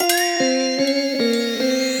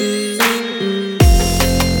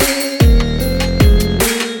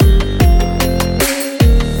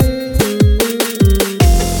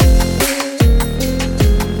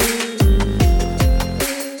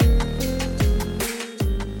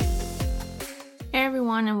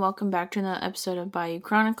everyone, and welcome back to another episode of Bayou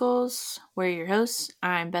Chronicles. We're your hosts.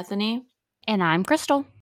 I'm Bethany, And I'm Crystal.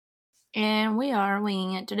 and we are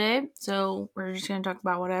winging it today. So we're just gonna talk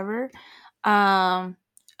about whatever.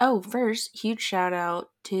 First, huge shout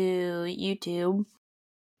out to YouTube.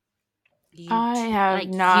 I have like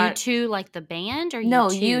not U2, like the band, or no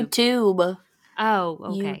YouTube? YouTube. Oh,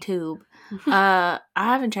 okay. YouTube. I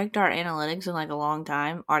haven't checked our analytics in like a long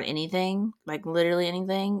time on anything, like literally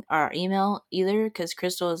anything, our email either, because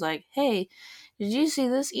Crystal was like, "Hey, did you see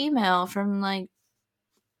this email from like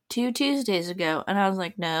 2 Tuesdays ago?" And I was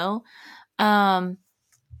like, "No."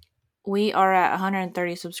 We are at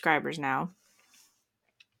 130 subscribers now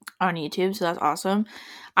on YouTube, so that's awesome.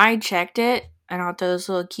 I checked it, and I'll throw this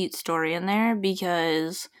little cute story in there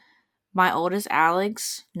because my oldest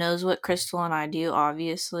Alex knows what Crystal and I do,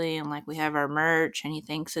 obviously, and like we have our merch, and he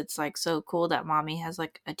thinks it's like so cool that mommy has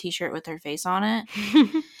like a t-shirt with her face on it.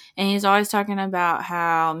 And he's always talking about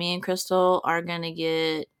how me and Crystal are gonna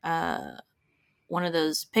get one of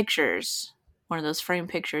those pictures, one of those frame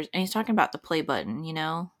pictures, and he's talking about the play button, you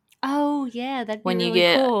know, Oh, yeah, that'd be when you really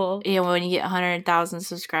get cool. when you get 100,000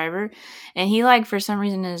 subscriber, and he like for some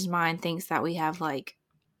reason in his mind thinks that we have like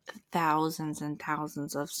thousands and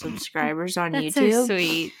thousands of subscribers on That's YouTube. so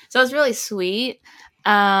sweet. So it's really sweet.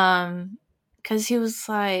 Because he was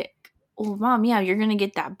like, "Well, Mom, yeah, you're gonna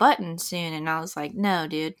get that button soon," and I was like, "No,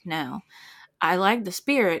 dude, no. I like the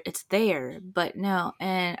spirit; it's there, but no."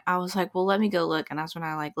 And I was like, "Well, let me go look," and that's when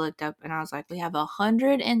I like looked up, and I was like, "We have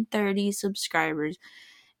 130 subscribers."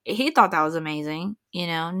 He thought that was amazing, you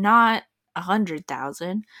know, not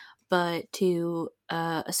 100,000, but to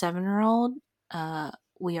a 7-year-old,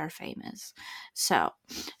 we are famous. So,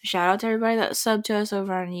 shout out to everybody that subbed to us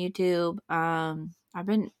over on YouTube. I've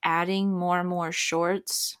been adding more and more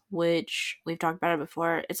shorts, which we've talked about it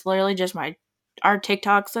before. It's literally just our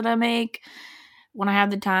TikToks that I make. When I have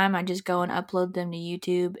the time, I just go and upload them to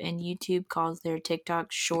YouTube, and YouTube calls their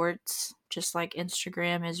TikTok shorts, just like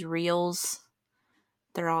Instagram is reels.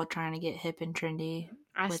 They're all trying to get hip and trendy.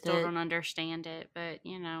 I with still it. don't understand it, but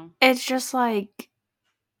you know. It's just like,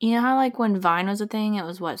 you know how like when Vine was a thing, it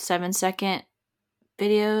was what, 7-second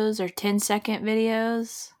videos or 10-second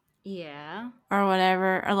videos Yeah. or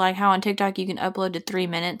whatever, or like how on TikTok you can upload to 3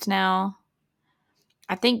 minutes now.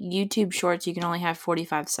 I think YouTube Shorts you can only have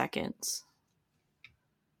 45 seconds.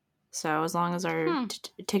 So as long as our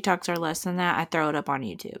TikToks are less than that, I throw it up on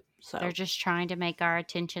YouTube. So They're just trying to make our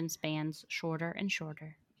attention spans shorter and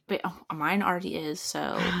shorter. But mine already is,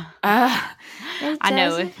 so I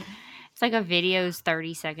know. It's like a video is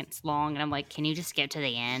 30 seconds long, and I'm like, can you just get to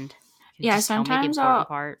the end? Can you just tell me the important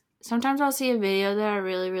part? Sometimes I'll see a video that I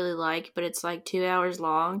really, really like, but it's like 2 hours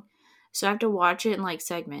long. So I have to watch it in like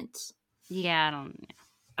segments. Yeah, I don't know.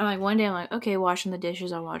 I'm like, one day I'm like, okay, washing the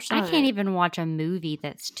dishes, I'll watch some I of can't it. even watch a movie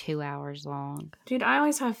that's 2 hours long. Dude, I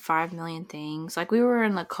always have 5 million things. Like, we were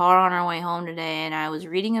in the car on our way home today, and I was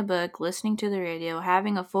reading a book, listening to the radio,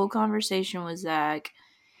 having a full conversation with Zach,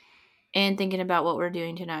 and thinking about what we're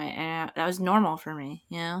doing tonight. And that was normal for me,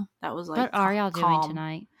 you know? That was like What are y'all calm. doing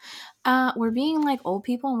tonight? We're being like old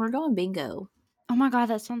people, and we're going bingo. Oh my God,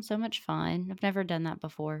 that sounds so much fun. I've never done that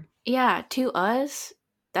before. Yeah, to us,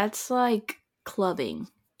 that's like clubbing,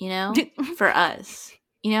 you know? For us.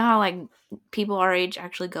 You know how like people our age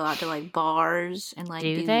actually go out to like bars and like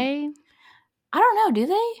do they? I don't know, do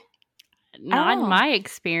they? Not in my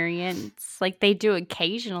experience. Like they do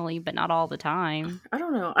occasionally, but not all the time. I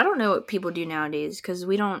don't know. I don't know what people do nowadays because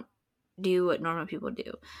we don't do what normal people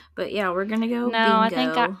do. But yeah, we're gonna go No, bingo. I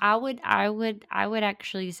think I would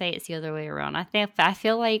actually say it's the other way around. I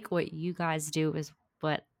feel like what you guys do is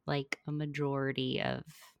what like a majority of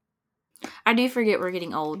I do forget we're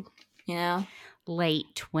getting old, you know? late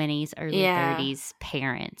 20s, early 30s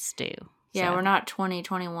parents do. Yeah, So. we're not 20,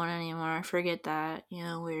 21 anymore. I forget that. You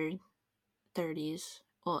know, we're 30s.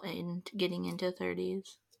 Well, and getting into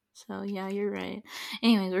 30s. So yeah, you're right.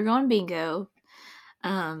 Anyways, we're going bingo.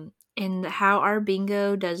 And how our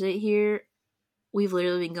bingo does it here, we've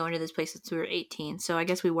literally been going to this place since we were 18. So I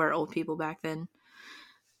guess we were old people back then.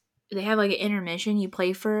 They have like an intermission. You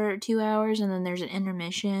play for 2 hours, and then there's an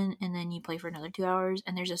intermission, and then you play for another 2 hours,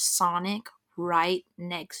 and there's a Sonic right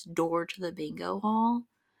next door to the bingo hall.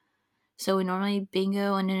 So we normally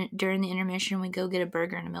bingo, and then during the intermission, we go get a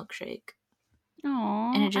burger and a milkshake.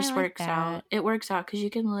 Aww, And it just I like works out. It works out because you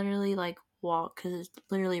can literally like walk because it's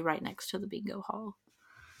literally right next to the bingo hall.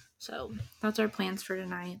 So that's our plans for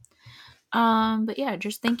tonight. But yeah,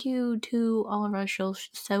 just thank you to all of our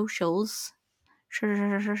socials.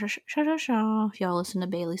 If y'all listen to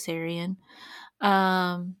Bailey Sarian.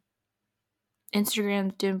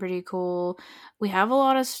 Instagram's doing pretty cool. We have a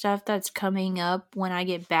lot of stuff that's coming up when I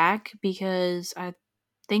get back because I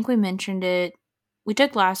think we mentioned it. We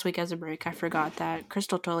took last week as a break. I forgot that.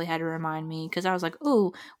 Crystal totally had to remind me because I was like,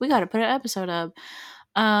 "Oh, we got to put an episode up."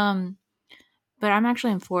 Um, but I'm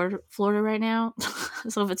actually in Florida right now,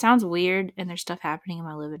 so if it sounds weird and there's stuff happening in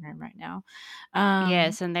my living room right now,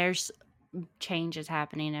 Yes, and there's changes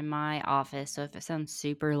happening in my office. So if it sounds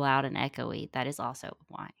super loud and echoey, that is also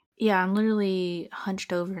why. yeah, I'm literally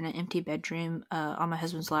hunched over in an empty bedroom on my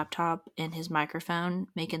husband's laptop and his microphone,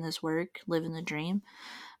 making this work, living the dream.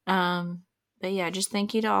 Um, but yeah, just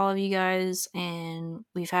thank you to all of you guys. And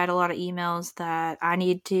we've had a lot of emails that I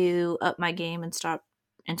need to up my game and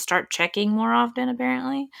start checking more often,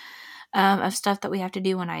 apparently, of stuff that we have to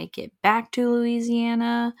do when I get back to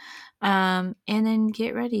Louisiana. And then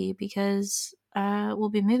get ready because we'll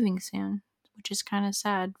be moving soon, which is kind of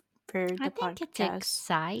sad for I the think it's podcast.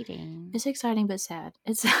 exciting. It's exciting but sad.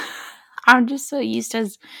 It's I'm just so used to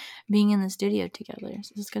us being in the studio together.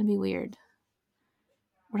 So it's gonna be weird.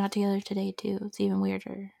 We're not together today too. It's even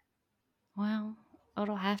weirder. Well,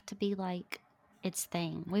 it'll have to be like its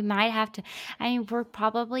thing. We might have to. I mean,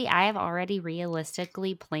 I have already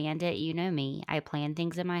realistically planned it. You know me, I plan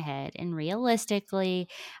things in my head. And realistically,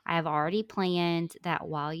 I've already planned that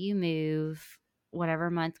while you move, whatever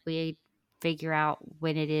month we figure out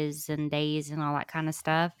when it is and days and all that kind of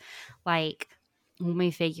stuff, like when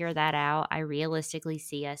we figure that out, I realistically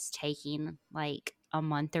see us taking like a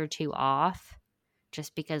month or two off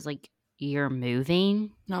just because, like, you're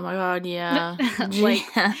moving. Oh my god, yeah. like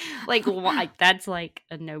Yeah. like that's like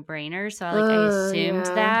a no-brainer, so I assumed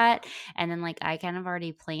Yeah. that. And then like I kind of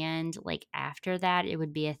already planned, like, after that it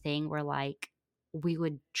would be a thing where like we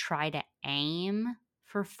would try to aim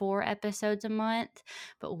for 4 episodes a month,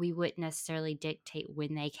 but we wouldn't necessarily dictate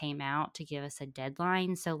when they came out to give us a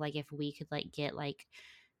deadline. So like if we could like get like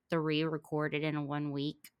 3 recorded in a 1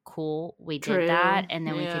 week, cool, we did that, True. and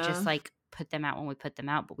then we could just Yeah. like put them out when we put them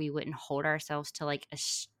out, but we wouldn't hold ourselves to like a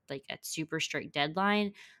super strict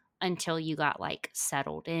deadline until you got like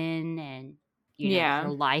settled in and your Yeah.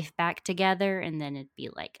 life back together, and then it'd be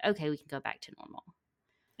like, okay, we can go back to normal.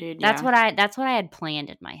 Dude, That's yeah. what I had planned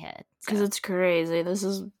in my head. So Cuz it's crazy. This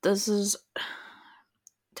is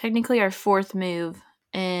technically our fourth move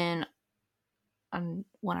and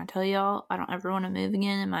when I tell y'all I don't ever want to move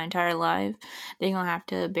again in my entire life, they're gonna have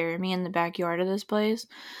to bury me in the backyard of this place.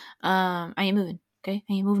 I ain't moving. Okay,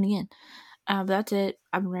 I ain't moving again. But that's it.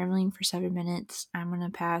 I've been rambling for 7 minutes. I'm gonna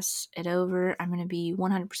pass it over. I'm gonna be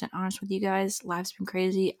 100% honest with you guys. Life's been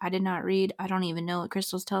crazy. I did not read. I don't even know what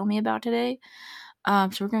Crystal's telling me about today. So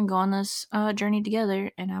we're gonna go on this journey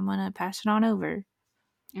together, and I'm gonna pass it on over.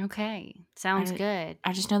 okay, sounds I good.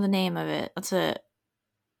 I just know the name of it. That's it.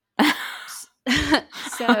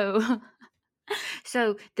 so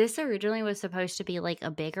So this originally was supposed to be like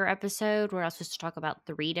a bigger episode where I was supposed to talk about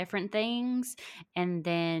 3 different things, and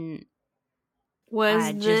then I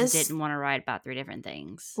was just this didn't want to write about 3 different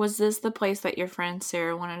things. was this the place that your friend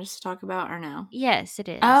Sarah wanted us to talk about, or no? Yes, it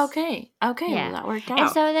is. Okay. Okay. Well, Yeah. that worked And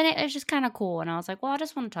out. so then it was just kind of cool, and I was like, well, I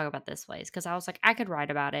just want to talk about this place because I was like, I could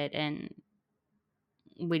write about it and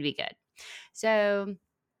we'd be good. So,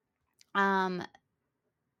 um,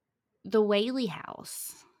 the Whaley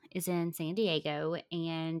House is in San Diego,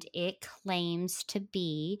 and it claims to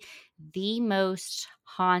be the most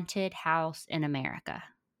haunted house in America.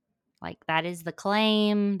 Like, that is the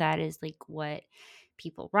claim. That is like what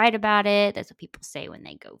people write about it. That's what people say when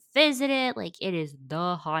they go visit it. Like, it is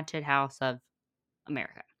the haunted house of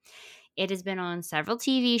America. It has been on several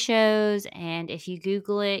TV shows, and if you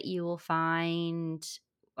Google it, you will find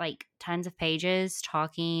like tons of pages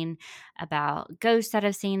talking about ghosts that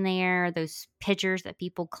I've seen there, those pictures that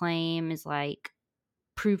people claim is like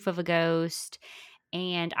proof of a ghost.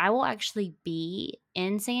 And I will actually be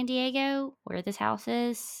in San Diego, where this house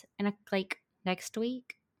is, in like next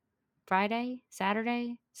week, Saturday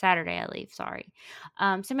I leave. Sorry,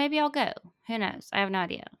 so maybe I'll go. Who knows? I have no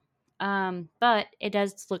idea. But it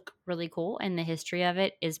does look really cool, and the history of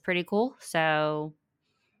it is pretty cool. So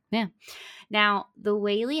yeah. Now, the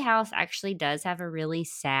Whaley House actually does have a really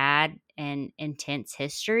sad and intense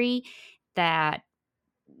history that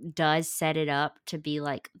does set it up to be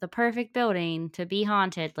like the perfect building to be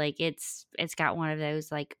haunted. Like it's got one of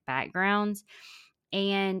those like backgrounds.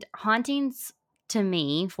 And hauntings, to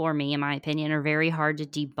me, for me in my opinion, are very hard to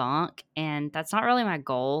debunk, and that's not really my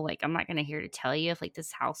goal. Like, I'm not going to here to tell you if like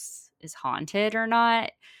this house is haunted or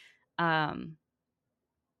not. Um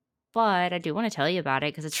but I do want to tell you about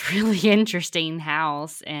it because it's a really interesting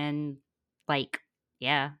house, and like,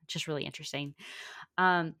 yeah, just really interesting.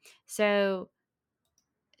 So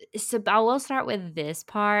So I will start with this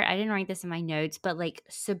part. I didn't write this in my notes, but like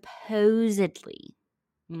supposedly,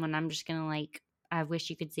 when I'm just gonna like, I wish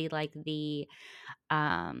you could see like the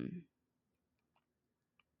oh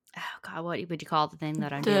god, what would you call the thing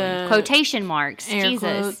that I'm doing? The Quotation marks. air Jesus.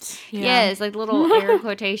 quotes. Yeah. Yes, like little air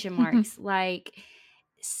quotation marks. Like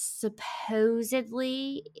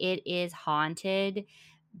supposedly it is haunted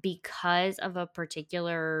because of a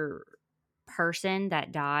particular person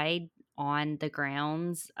that died on the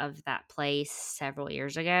grounds of that place several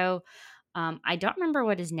years ago. I don't remember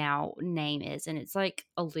what his now name is, and it's like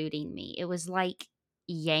eluding me. It was like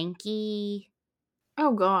Yankee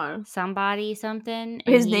Oh god. somebody something, and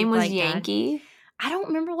His he name was like died. Yankee. I don't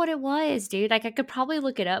remember what it was, dude. Like I could probably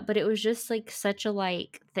look it up, but it was just like such a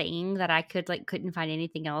like thing that I couldn't find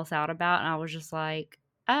anything else out about, and I was just like,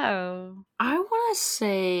 oh, I want to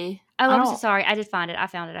say oh, I I'm so don't. sorry. I did find it. I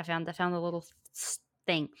found it. I found the little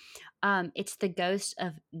thing. It's the ghost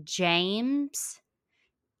of James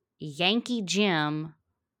Yankee Jim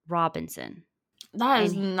Robinson. That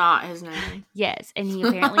is And not his name. yes, and he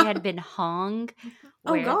apparently had been hung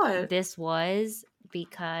Oh where god. this was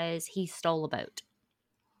because he stole a boat.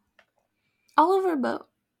 All over a boat.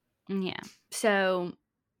 Yeah. So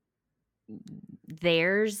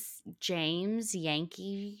there's James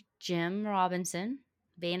Yankee Jim Robinson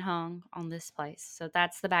being hung on this place. So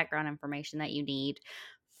that's the background information that you need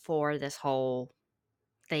for this whole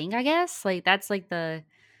thing, I guess. Like that's like the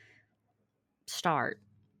start,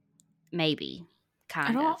 maybe,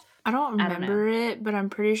 kind of. I don't I don't know. remember it, but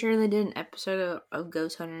I'm pretty sure they did an episode of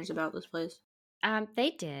Ghost Hunters about this place.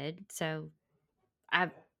 They did. So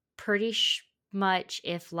I'm pretty much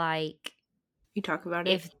if like You talk about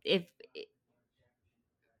it. if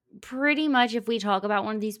pretty much if we talk about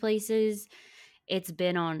one of these places, it's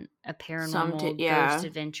been on a paranormal ghost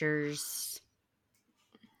adventures,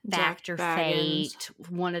 Fact or Fate,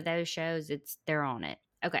 one of those shows. They're on it.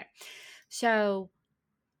 Okay, so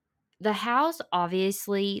the house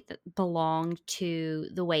obviously belonged to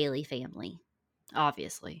the Whaley family.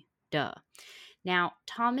 Obviously, duh. Now,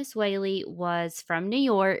 Thomas Whaley was from New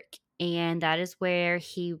York, and that is where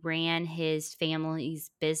he ran his family's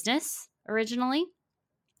business originally.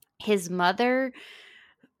 His mother,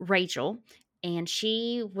 Rachel, and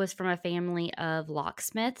she was from a family of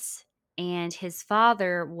locksmiths, and his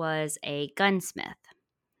father was a gunsmith.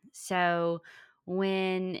 So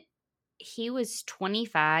when he was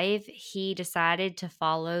 25, he decided to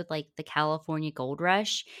follow like the California gold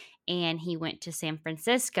rush, and he went to San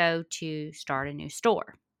Francisco to start a new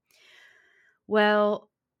store. Well,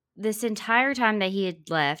 this entire time that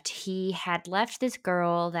he had left this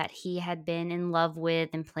girl that he had been in love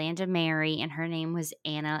with and planned to marry, and her name was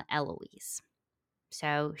Anna Eloise.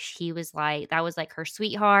 So he was like, that was like her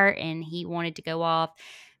sweetheart, and he wanted to go off,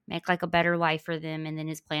 make like a better life for them, and then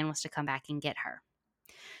his plan was to come back and get her.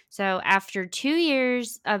 So after 2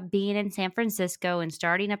 years of being in San Francisco and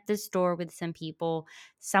starting up this store with some people,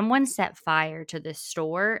 someone set fire to this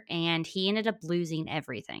store, and he ended up losing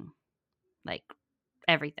everything. Like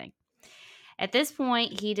everything. At this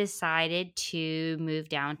point, he decided to move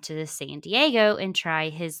down to San Diego and try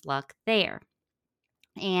his luck there.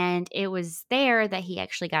 And it was there that he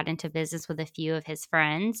actually got into business with a few of his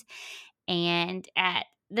friends. And at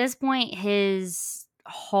this point, his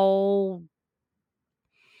whole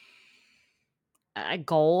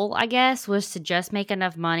goal, I guess, was to just make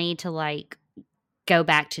enough money to like go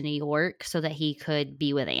back to New York so that he could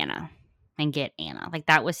be with Anna and get Anna. Like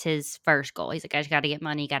that was his first goal. He's like, I just got to get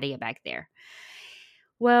money, got to get back there.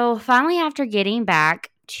 Well, finally, after getting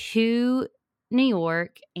back to New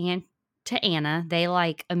York and to Anna, they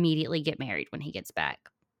like immediately get married when he gets back.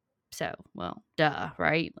 So, well, duh,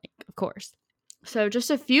 right? Like, of course. So,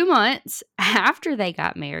 just a few months after they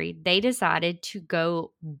got married, they decided to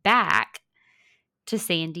go back to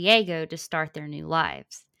San Diego to start their new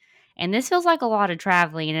lives. And this feels like a lot of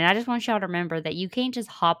traveling. And I just want y'all to remember that you can't just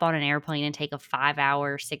hop on an airplane and take a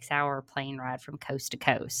 5-hour, 6-hour plane ride from coast to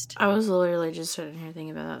coast. I was literally just sitting here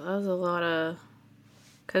thinking about that. That was a lot of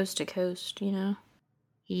coast to coast, you know?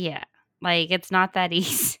 Yeah. Like it's not that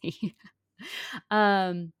easy.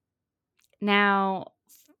 Now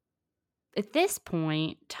at this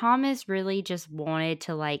point, Thomas really just wanted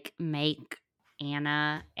to like make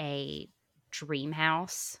Anna a dream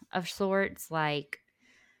house of sorts. Like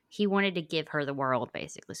he wanted to give her the world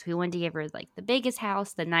basically. So he wanted to give her like the biggest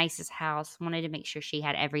house, the nicest house, wanted to make sure she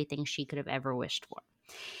had everything she could have ever wished for.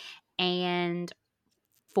 And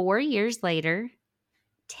 4 years later,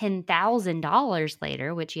 $10,000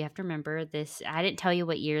 later, which you have to remember this, I didn't tell you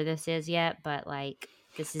what year this is yet, but like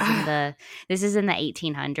this is in the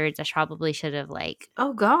 1800s. I probably should have like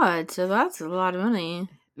Oh god, so that's a lot of money.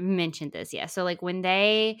 mentioned this. Yeah. So, like,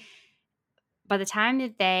 by the time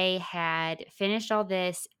that they had finished all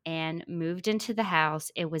this and moved into the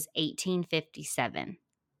house, it was 1857.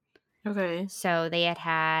 Okay. So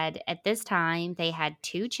at this time, they had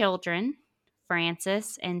two children,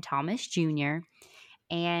 Francis and Thomas Jr.,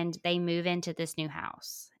 and they move into this new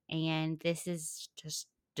house. And this is just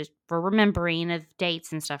for remembering of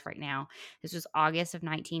dates and stuff right now. This was August of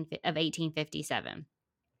 1857.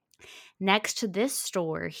 Next to this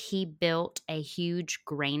store, he built a huge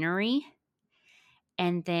granary,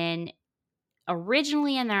 and then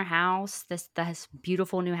originally in their house, this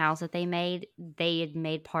beautiful new house that they had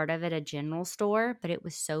made part of it a general store, but it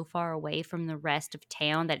was so far away from the rest of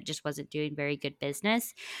town that it just wasn't doing very good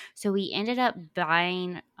business. So we ended up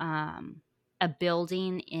buying a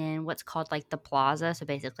building in what's called like the plaza, so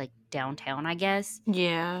basically like downtown, I guess.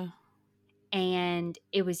 Yeah. And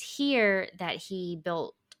it was here that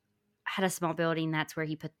had a small building. That's where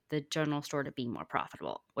he put the general store to be more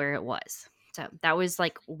profitable, where it was. So that was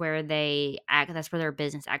like that's where their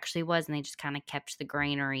business actually was. And they just kind of kept the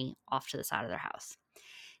granary off to the side of their house.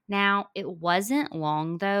 Now, it wasn't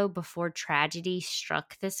long though before tragedy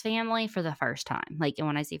struck this family for the first time. Like, and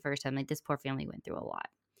when I say first time, like this poor family went through a lot.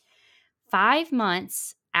 5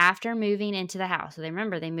 months after moving into the house, so they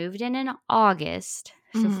moved in August.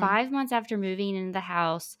 So Mhm. 5 months after moving into the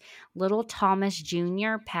house, little Thomas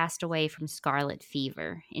Jr. passed away from scarlet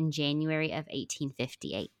fever in January of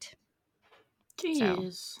 1858. So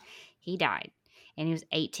Jeez. he died, and he was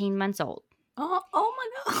 18 months old. Oh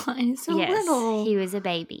my God. He's so Yes, little. he was a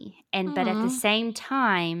baby. But at the Aw. same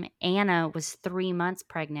time, Anna was 3 months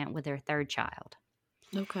pregnant with their third child.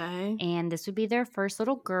 Okay. And this would be their first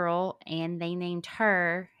little girl, and they named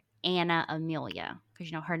her Anna Amelia,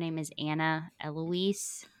 because her name is Anna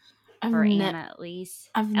Eloise, I've or ne- Anna Elise.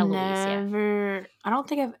 I've Eloise, yeah. never. I don't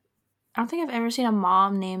think I've ever seen a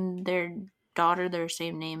mom name their daughter their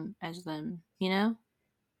same name as them. You know?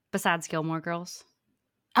 Besides Gilmore Girls.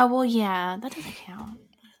 Oh well, yeah, that doesn't count.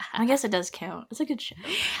 I guess it does count. It's a good show.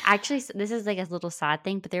 Actually, this is like a little side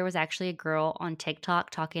thing, but there was actually a girl on TikTok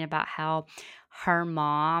talking about how her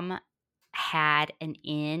mom had an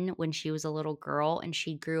inn when she was a little girl, and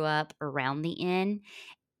she grew up around the inn,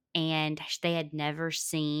 and they had never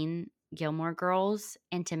seen Gilmore Girls.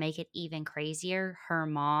 And to make it even crazier, her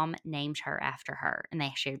mom named her after her, and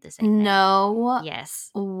they shared the same name. No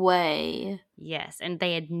Yes. way. Yes. And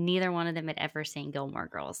neither one of them had ever seen Gilmore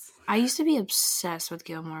Girls. I used to be obsessed with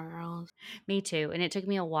Gilmore Girls. Me too. And it took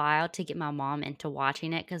me a while to get my mom into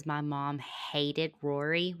watching it because my mom hated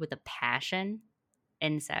Rory with a passion.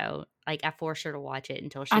 And so, like, I forced her to watch it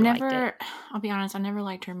until she liked it. I'll be honest, I never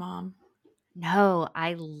liked her mom. No,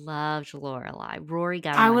 I loved Lorelai. Rory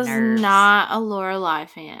got on I my was nerves. not a Lorelai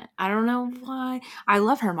fan. I don't know why. I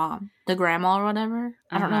love her mom, the grandma or whatever.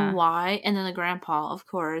 I don't know why. And then the grandpa, of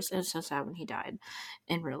course. It was so sad when he died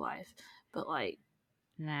in real life. But like,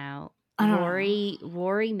 No. I don't know.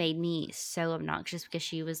 Rory made me so obnoxious because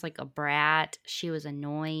she was like a brat. She was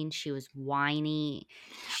annoying. She was whiny.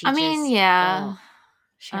 I mean, yeah.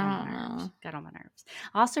 She I got on my don't nerves. know. Got on my nerves.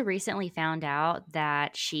 I also recently found out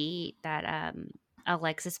that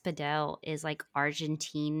Alexis Padel is like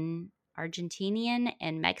Argentinian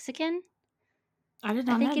and Mexican. I did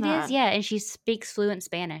I not think know it is. that. Yeah, and she speaks fluent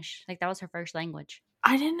Spanish. Like that was her first language.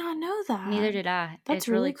 I did not know Neither that. did I. That's It's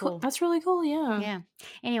really really cool. cool. That's really cool, yeah. Yeah.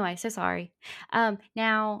 Anyway, so sorry.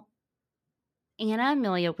 Now Anna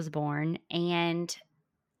Amelia was born, and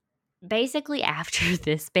basically after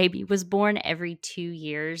this baby was born, every 2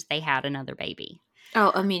 years they had another baby. Oh,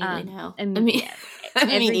 immediately no. Yeah, every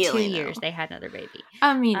 2 Immediately years no. they had another baby.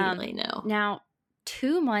 Immediately no. Now,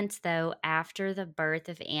 2 months though after the birth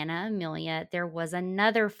of Anna Amelia, there was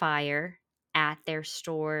another fire at their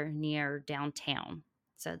store near downtown.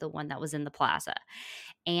 So the one that was in the plaza.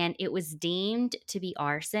 And it was deemed to be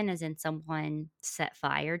arson, as in someone set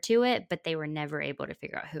fire to it, but they were never able to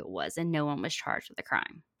figure out who it was, and no one was charged with the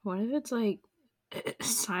crime. What if it's like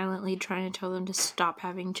silently trying to tell them to stop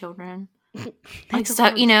having children? Like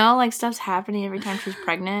stuff, like stuff's happening every time she's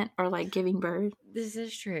pregnant or like giving birth. This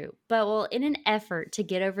is true. But well, in an effort to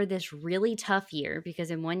get over this really tough year, because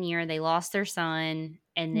in 1 year they lost their son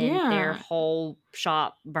and then their whole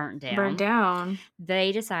shop burnt down.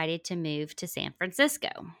 They decided to move to San Francisco.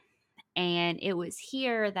 And it was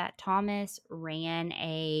here that Thomas ran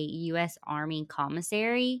a U.S. Army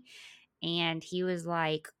commissary, and he was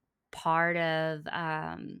like part of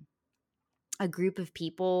a group of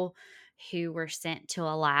people who were sent to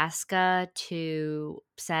Alaska to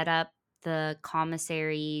set up the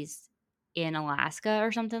commissaries in Alaska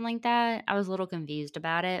or something like that. I was a little confused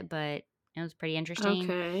about it, but It was pretty interesting.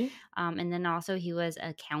 Okay. And then also he was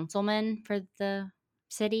a councilman for the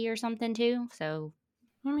city or something too. So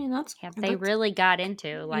I mean, they that's really got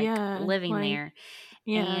into like yeah, living like there.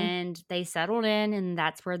 yeah. And they settled in, and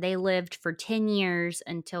that's where they lived for 10 years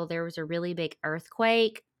until there was a really big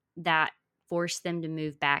earthquake that forced them to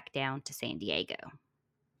move back down to San Diego.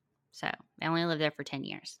 So they only lived there for 10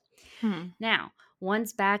 years. Hmm. Now,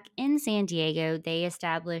 once back in San Diego, they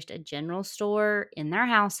established a general store in their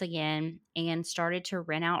house again and started to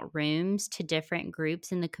rent out rooms to different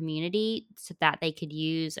groups in the community so that they could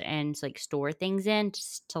use and like store things in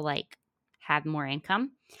just to like have more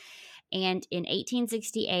income. And in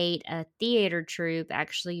 1868, a theater troupe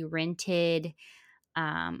actually rented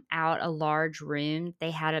out a large room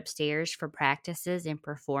they had upstairs for practices and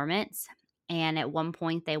performance. And at one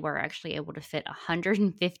point, they were actually able to fit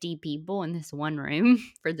 150 people in this one room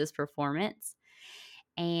for this performance.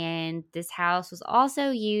 And this house was also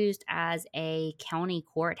used as a county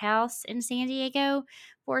courthouse in San Diego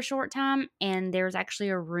for a short time. And there was actually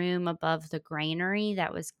a room above the granary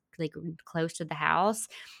that was like close to the house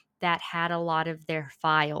that had a lot of their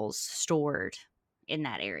files stored in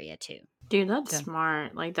that area too. Dude, that's So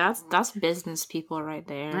smart. Like that's business people right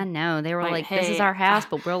I there. know. They were Like, like, this is hey, our house,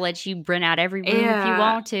 but we'll let you rent out every room if you yeah,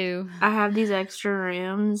 want to. I have these extra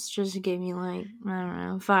rooms. Just give me like I don't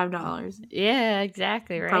know, $5. Yeah,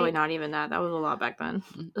 exactly, Probably right? not even that. That was a lot back then.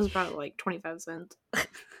 Mm. It was probably like 25 cents.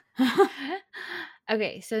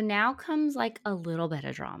 Okay, so now comes like a little bit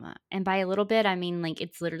of drama. And by a little bit, I mean like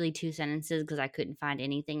it's literally 2 sentences because I couldn't find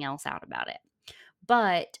anything else out about it.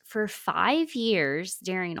 But for 5 years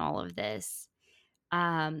during all of this,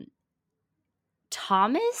 um,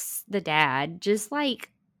 Thomas, the dad, just like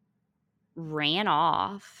ran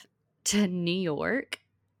off to New York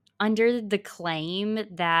under the claim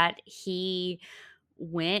that he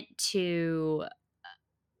went to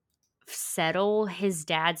settle his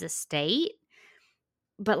dad's estate,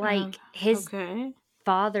 but Oh, like his okay.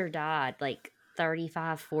 father died like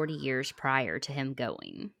 35, 40 years prior to him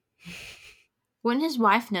going. Wouldn't his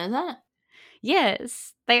wife know that?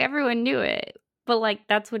 Yes, everyone knew it. But like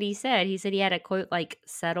that's what he said. He said he had to quote like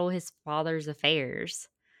settle his father's affairs.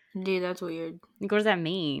 Dude, that's weird. Like, what does that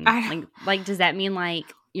mean? I Like does that mean like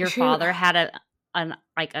your shoot. father had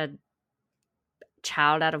a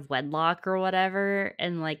child out of wedlock or whatever,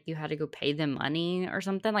 and like you had to go pay them money or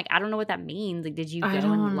something? Like I don't know what that means. Like did you I go and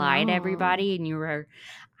don't lie to know. everybody and you were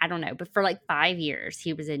I don't know, but for like 5 years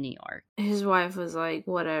he was in New York. His wife was like,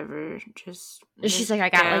 whatever, She's just like, I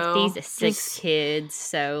got like go. these 6 Just kids,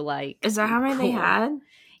 so like is that how many they cool. had?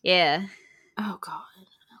 Yeah, Oh god.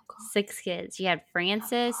 Oh god. 6 kids. You had Oh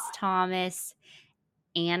Francis, god. Thomas,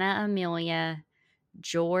 Anna Amelia,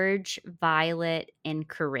 George, Violet, and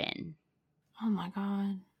Corinne. Oh my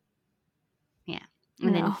god. Yeah.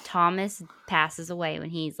 And then No. Thomas passes away when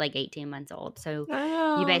he's like 18 months old. So I you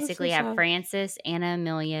know. That's so basically have sad. Francis, Anna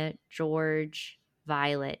Amelia, George,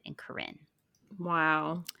 Violet, and Corinne.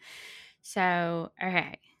 Wow. So,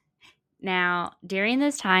 okay. Now, during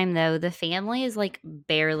this time, though, the family is like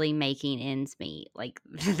barely making ends meet. Like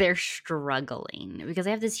they're struggling because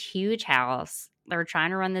they have this huge house. They're trying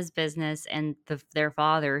to run this business, and their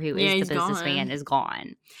father, who Yeah, is the he's businessman, gone. is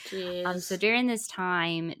gone. So Jeez. during this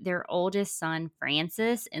time, their oldest son,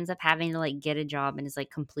 Francis, ends up having to like get a job and is like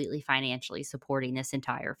completely financially supporting this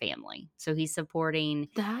entire family. So he's supporting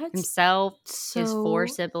That's himself, his 4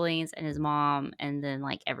 so. siblings, and his mom, and then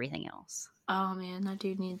like everything else. Oh man, that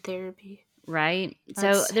dude need therapy. Right? So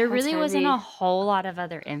there That's really wasn't a heavy. whole lot of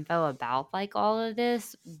other info about like all of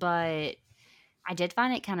this, but I did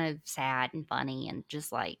find it kind of sad and funny and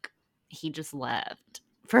just like he just left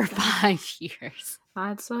for 5 years.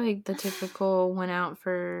 That's like the typical went out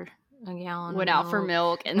for a gallon of Went out for milk,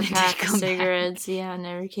 milk and a then didn't pack of come back. cigarettes. Yeah,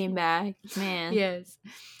 never came back. Man. Yes.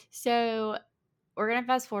 So we're gonna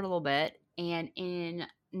fast forward a little bit, and in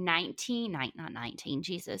not 19,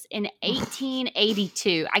 Jesus, in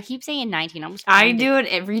 1882, I keep saying 19. I'm just I trying to, do it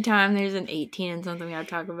every time there's an 18 and something we have to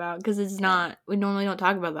talk about because it's not. We normally don't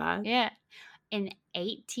talk about that. yeah. In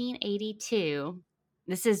 1882,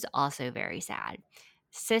 this is also very sad.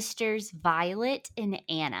 Sisters Violet and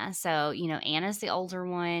Anna. So, Anna's the older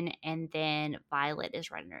one, and then Violet is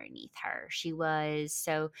right underneath her.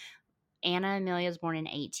 Anna Amelia was born in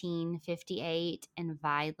 1858, and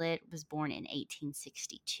Violet was born in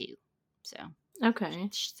 1862. Okay.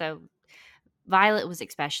 So Violet was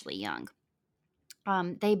especially young.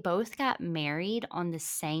 They both got married on the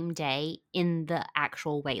same day in the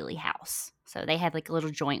actual Whaley house. So they had like a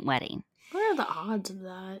little joint wedding. What are the odds of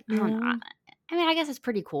that? I don't know. I mean, I guess it's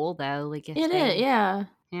pretty cool though. Like if It is, yeah.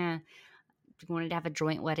 yeah, if you wanted to have a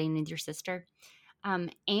joint wedding with your sister.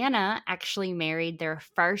 Anna actually married their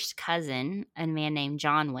first cousin, a man named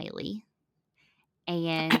John Whaley.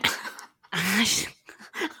 And I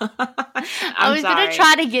I'm was going to sorry.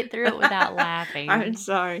 try to get through it without laughing. I'm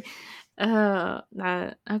sorry.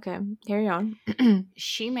 Okay, carry on.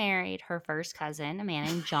 She married her first cousin, a man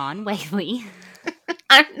named John Whaley.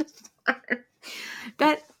 I'm sorry.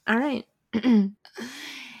 All right.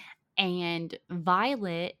 And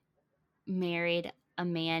Violet married a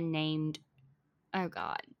man named, oh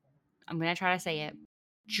God, I'm going to try to say it,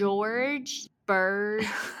 George Bertolacci?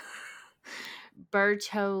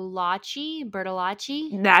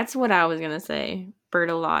 That's what I was going to say.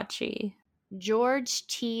 Bertolacci. George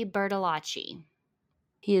T. Bertolacci.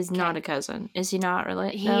 He is not a cousin. Is he not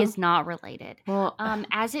related? He is not related. Well,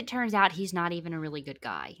 as it turns out, he's not even a really good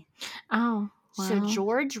guy. oh, well. So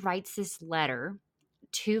George writes this letter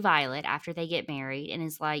to Violet after they get married and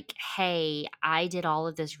is like, hey, I did all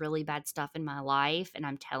of this really bad stuff in my life and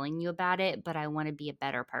I'm telling you about it, but I want to be a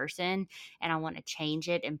better person and I want to change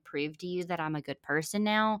it and prove to you that I'm a good person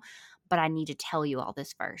now, but I need to tell you all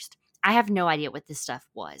this first. I have no idea what this stuff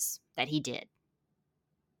was that he did.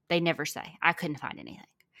 They never say. I couldn't find anything.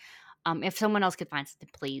 If someone else could find something,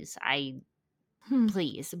 please,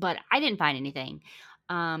 please. But I didn't find anything.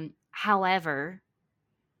 However,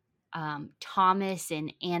 Thomas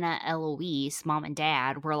and Anna Eloise, mom and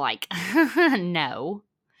dad, were like, no.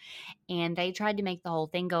 And they tried to make the whole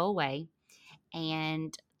thing go away.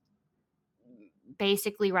 And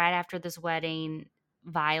basically, right after this wedding,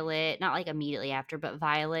 Violet, not like immediately after, but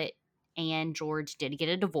Violet and George did get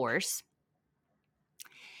a divorce.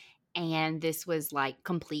 And this was like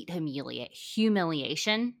complete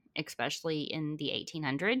humiliation, especially in the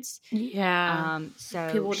 1800s. Yeah. So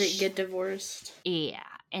people didn't get divorced. Yeah.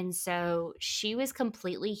 And so she was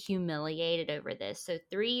completely humiliated over this. So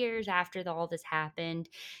 3 years after all this happened,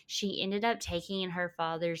 she ended up taking her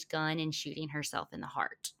father's gun and shooting herself in the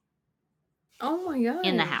heart. Oh my God.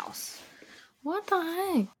 In the house. What the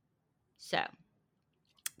heck? So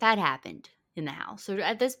that happened in the house. So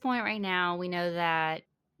at this point right now, we know that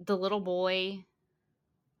the little boy,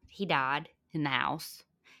 he died in the house.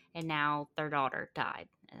 And now their daughter died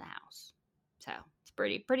in the house. So it's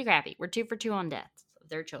pretty crappy. We're 2 for 2 on deaths of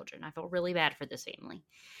their children. I feel really bad for this family.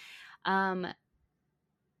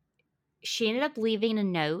 She ended up leaving a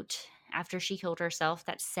note after she killed herself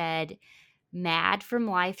that said, mad from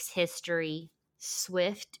life's history,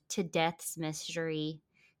 swift to death's mystery,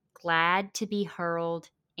 glad to be hurled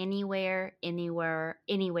anywhere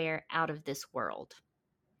out of this world.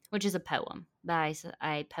 Which is a poem by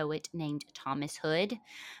a poet named Thomas Hood.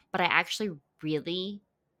 But I actually really,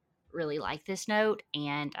 really like this note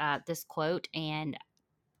and this quote. And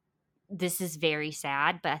this is very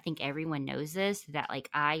sad, but I think everyone knows this, that like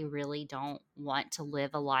I really don't want to live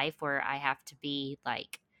a life where I have to be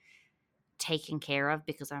like taken care of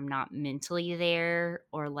because I'm not mentally there,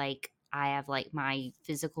 or like I have like my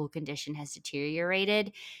physical condition has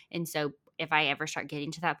deteriorated. And so if I ever start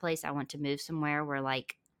getting to that place, I want to move somewhere where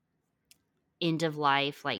like end of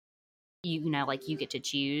life, like, you know, like you get to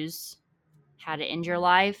choose how to end your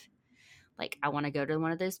life. Like I want to go to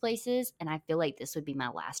one of those places, and I feel like this would be my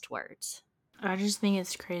last words. I just think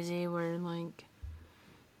it's crazy where like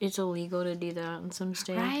it's illegal to do that in some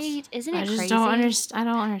states. Right? Isn't it I just crazy? I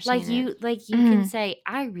don't understand. Like you can say,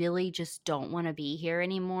 I really just don't want to be here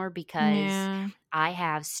anymore because I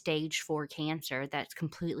have stage 4 cancer that's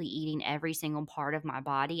completely eating every single part of my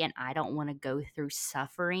body, and I don't want to go through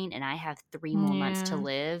suffering, and I have 3 more months to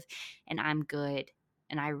live, and I'm good.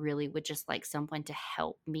 And I really would just like someone to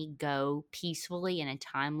help me go peacefully in a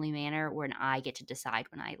timely manner when I get to decide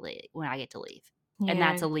when I get to leave. Yeah. And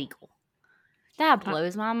that's illegal. That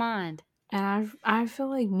blows my mind. And I feel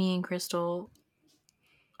like me and Crystal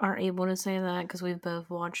are able to say that because we've both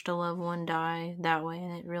watched a loved one die that way,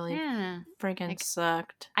 and it really freaking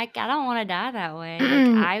sucked. I don't want to die that way. Like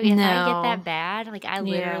if I get that bad, like I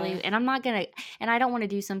literally, and I'm not gonna, and I don't want to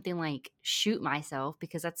do something like shoot myself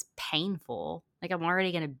because that's painful. Like I'm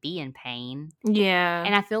already gonna be in pain. Yeah,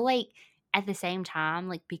 and I feel like at the same time,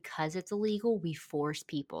 like because it's illegal, we force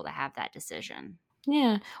people to have that decision.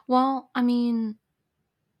 Yeah. Well, I mean,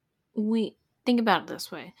 we think about it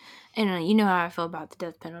this way, and you know how I feel about the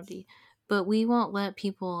death penalty, but we won't let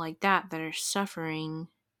people like that are suffering,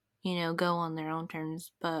 you know, go on their own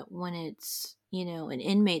terms. But when it's, you know, an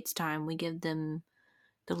inmate's time, we give them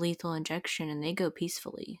the lethal injection and they go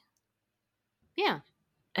peacefully. Yeah.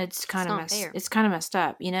 It's kind of messed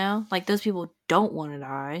up, you know? Like those people don't want to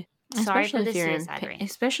die. Sorry for the suicide rant.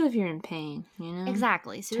 Especially if you're in pain,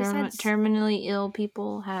 Exactly. Terminally ill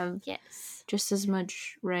people have yes, just as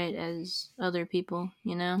much right as other people,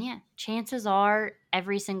 Yeah. Chances are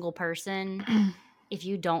every single person, if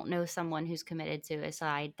you don't know someone who's committed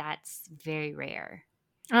suicide, that's very rare.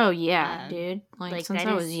 Oh, yeah, dude. Like since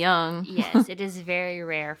I was young. Yes, it is very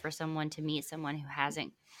rare for someone to meet someone who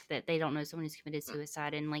hasn't, that they don't know someone who's committed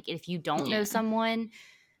suicide. And like, if you don't know someone,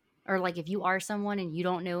 or like if you are someone and you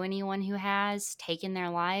don't know anyone who has taken their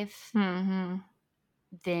life,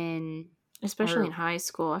 then especially in high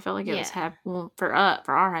school, I felt like it was happening. Well, for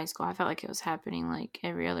our high school, I felt like it was happening like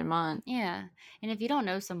every other month. Yeah, and if you don't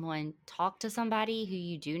know someone, talk to somebody who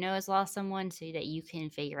you do know has lost someone so that you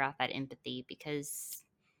can figure out that empathy. Because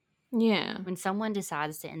when someone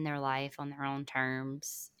decides to end their life on their own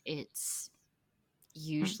terms, it's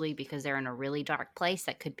usually because they're in a really dark place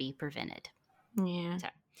that could be prevented. Yeah. So,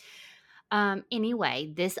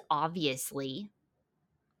 anyway, this obviously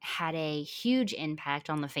had a huge impact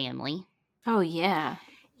on the family. Oh, yeah.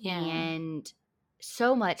 Yeah. And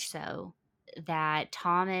so much so that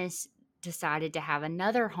Thomas decided to have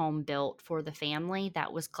another home built for the family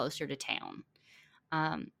that was closer to town.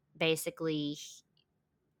 Basically,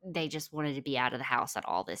 they just wanted to be out of the house that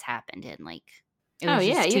all this happened in. Like, it was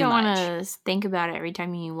just you too don't much. want to think about it every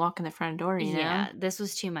time you walk in the front door, Yeah, this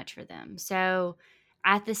was too much for them. So,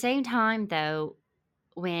 at the same time, though,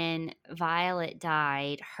 when Violet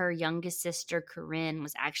died, her youngest sister, Corinne,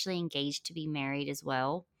 was actually engaged to be married as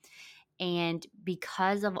well. And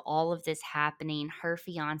because of all of this happening, her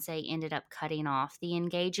fiance ended up cutting off the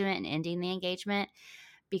engagement and ending the engagement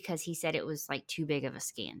because he said it was like too big of a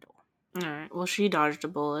scandal. All right. Well, she dodged a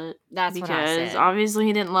bullet. That's what I said. Because obviously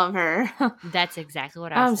he didn't love her. That's exactly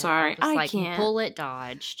what I said. I'm sorry. I can't. Bullet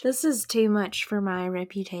dodged. This is too much for my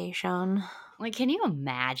reputation. Like, can you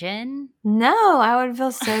imagine? No, I would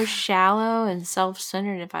feel so shallow and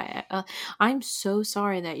self-centered if I'm so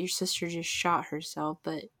sorry that your sister just shot herself,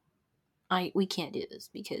 but we can't do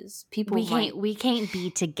this because people we can't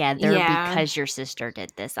be together because your sister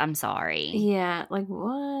did this. I'm sorry. Yeah, like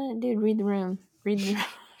what? Dude, read the room. Read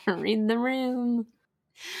the room.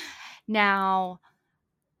 Now,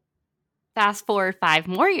 fast forward 5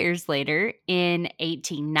 more years later, in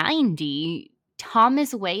 1890,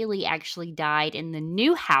 Thomas Whaley actually died in the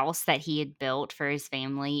new house that he had built for his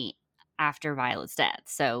family after Violet's death.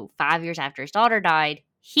 So 5 years after his daughter died,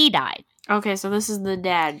 he died. Okay, so this is the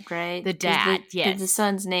dad, right? The dad, yes. The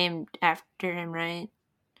son's named after him, right?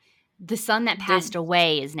 The son that passed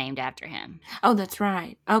away is named after him. Oh, that's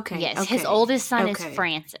right. Okay. Yes, okay. His oldest son is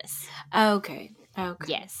Francis. Okay.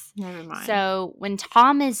 Yes. Never mind. So when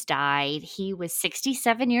Thomas died, he was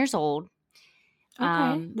 67 years old.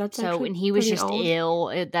 Okay. That's so when he was just old.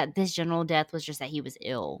 ill, that this general death was just that he was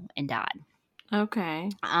ill and died. Okay.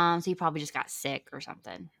 So he probably just got sick or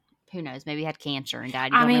something. Who knows? Maybe he had cancer and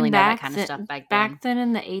died. You don't really know that kind of stuff back then. Back then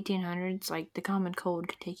in the 1800s, like the common cold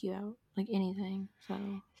could take you out, like anything. So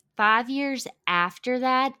 5 years after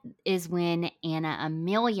that is when Anna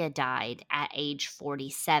Amelia died at age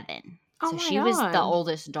 47. Oh, so she was the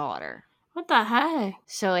oldest daughter. What the heck?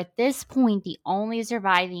 So at this point, the only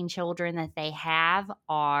surviving children that they have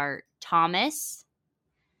are Thomas,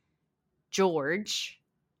 George,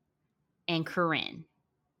 and Corinne.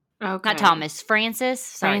 Okay. Not Thomas,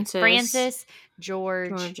 Francis,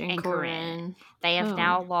 George, and Corinne. They have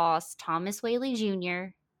now lost Thomas Whaley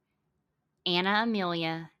Jr., Anna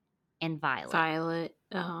Amelia, and Violet.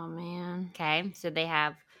 Oh, man. Okay, so they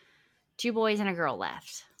have 2 boys and a girl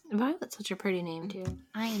left. Violet's such a pretty name, too.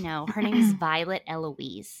 I know. Her name is Violet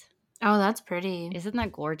Eloise. Oh, that's pretty. Isn't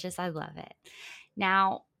that gorgeous? I love it.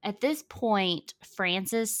 Now, at this point,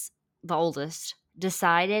 Francis, the oldest,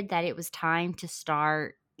 decided that it was time to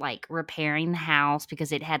start like repairing the house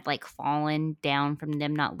because it had like fallen down from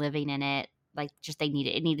them not living in it. Like just it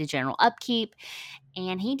needed general upkeep.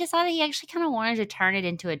 And he decided he actually kind of wanted to turn it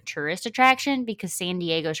into a tourist attraction because San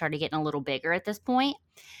Diego started getting a little bigger at this point.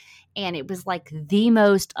 And it was like the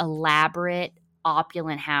most elaborate,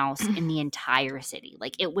 opulent house in the entire city.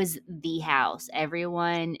 Like it was the house.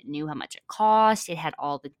 Everyone knew how much it cost. It had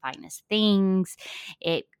all the finest things.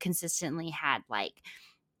 It consistently had like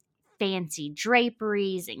fancy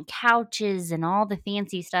draperies and couches and all the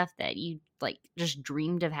fancy stuff that you like just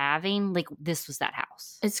dreamed of having. Like this was that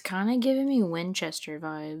house. It's kind of giving me Winchester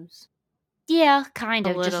vibes. Yeah, kind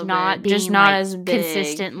of. Just not being as big.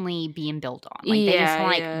 Consistently being built on. Like they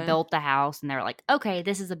just built the house and they're like, okay,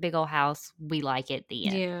 this is a big old house. We like it. The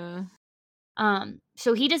end. Yeah.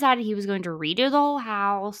 So he decided he was going to redo the whole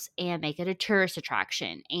house and make it a tourist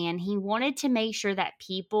attraction. And he wanted to make sure that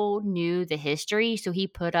people knew the history. So he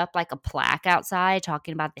put up like a plaque outside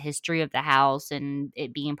talking about the history of the house and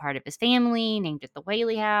it being part of his family, named it the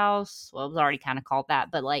Whaley House. Well, it was already kind of called that,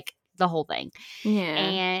 but like the whole thing. Yeah.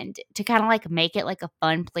 And to kind of like make it like a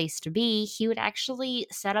fun place to be, he would actually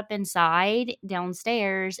set up inside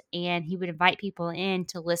downstairs and he would invite people in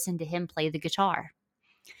to listen to him play the guitar.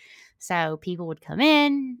 So people would come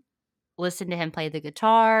in, listen to him play the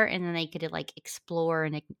guitar, and then they could like explore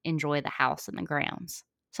and enjoy the house and the grounds.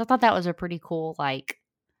 So I thought that was a pretty cool like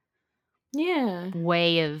Yeah.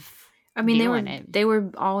 way of I mean, doing it. they were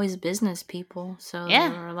always business people, so they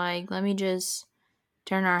Yeah. were like, let me just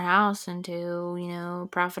turn our house into, a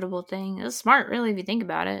profitable thing. It was smart, really, if you think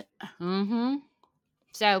about it. Mm-hmm.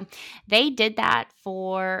 So they did that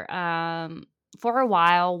for a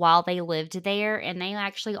while they lived there, and they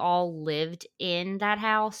actually all lived in that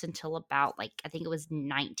house until about like I think it was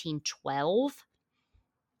 1912.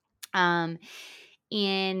 Um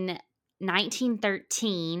in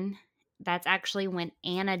 1913, that's actually when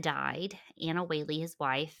Anna died. Anna Whaley, his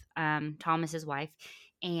wife, Thomas's wife,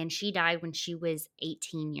 and she died when she was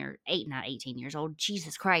not 18 years old.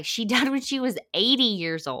 Jesus Christ, she died when she was 80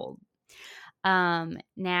 years old.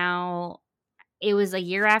 Now it was a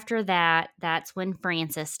year after that. That's when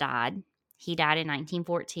Francis died. He died in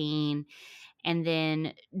 1914. And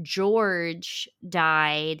then George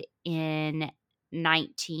died in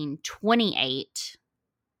 1928.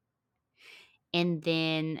 And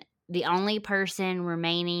then the only person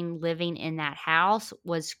remaining living in that house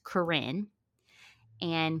was Corinne.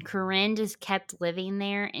 And Corinne just kept living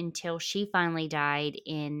there until she finally died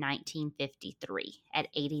in 1953 at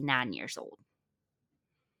 89 years old.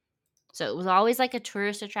 So it was always like a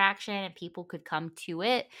tourist attraction and people could come to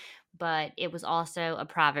it, but it was also a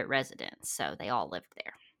private residence. So they all lived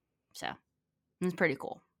there. So it was pretty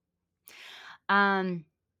cool. And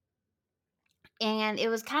it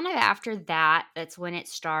was kind of after that's when it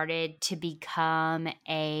started to become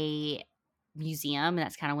a museum. And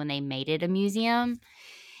that's kind of when they made it a museum.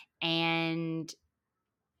 And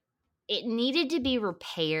it needed to be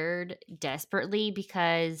repaired desperately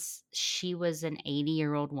because she was an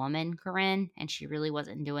 80-year-old woman, Corinne, and she really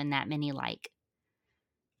wasn't doing that many like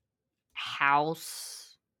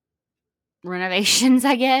house renovations,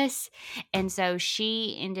 I guess. And so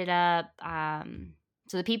she ended up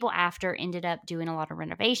so the people after ended up doing a lot of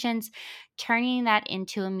renovations, turning that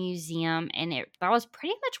into a museum, and that was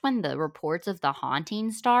pretty much when the reports of the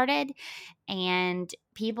haunting started. And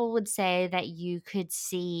people would say that you could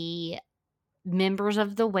see members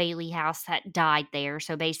of the Whaley house that died there.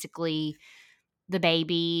 So basically the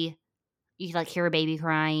baby, you could like hear a baby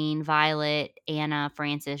crying, Violet, Anna,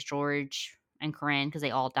 Francis, George, and Corinne, because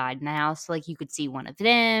they all died in the house. So like you could see one of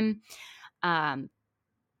them. Um,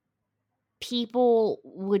 People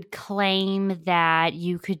would claim that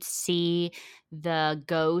you could see the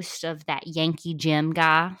ghost of that Yankee Jim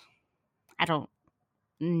guy. I don't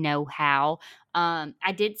know how. I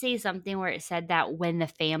did see something where it said that when the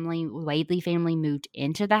Whaley family moved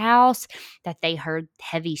into the house, that they heard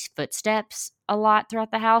heavy footsteps a lot throughout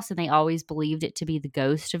the house, and they always believed it to be the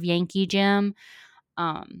ghost of Yankee Jim.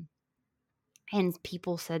 And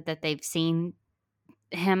people said that they've seen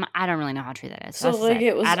him. I don't really know how true that is. So, That's like, said.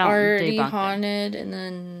 it I was don't already debunk them. haunted, and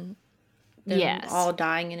then them Yes. all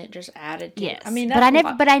dying, and it just added to. Yes. I mean,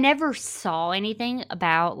 but I never saw anything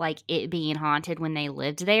about like it being haunted when they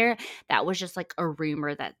lived there. That was just like a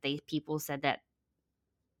rumor that people said that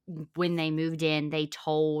when they moved in, they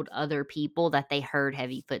told other people that they heard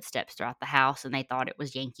heavy footsteps throughout the house and they thought it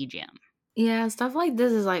was Yankee Jim. Yeah, stuff like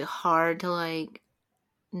this is like hard to like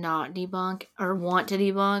not debunk or want to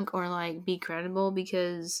debunk or like be credible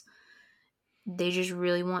because they just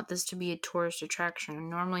really want this to be a tourist attraction.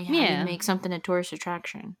 Normally, how do you Yeah. make something a tourist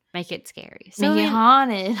attraction? Make it scary. Make it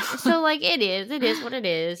haunted. So like it is what it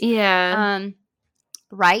is. Yeah.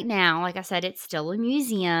 Right now, like I said, it's still a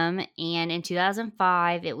museum, and in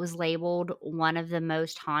 2005 it was labeled one of the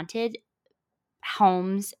most haunted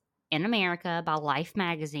homes in America by Life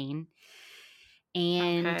magazine.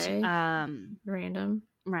 And Okay. Random.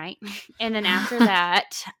 right. And then after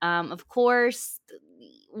that, of course,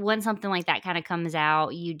 when something like that kind of comes out,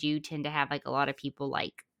 you do tend to have like a lot of people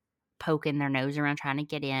like poking their nose around trying to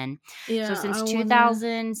get in. Yeah. So since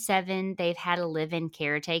 2007, they've had a live-in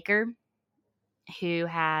caretaker who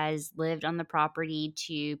has lived on the property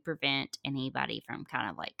to prevent anybody from kind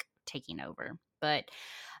of like taking over. But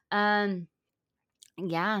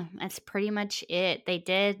yeah, that's pretty much it. They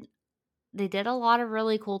did they did a lot of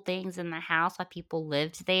really cool things in the house while people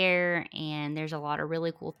lived there, and there's a lot of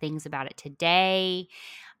really cool things about it today.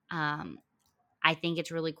 Um, I think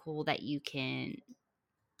it's really cool that you can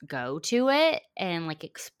go to it and like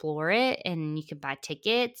explore it, and you can buy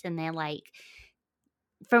tickets, and they like,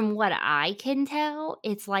 from what I can tell,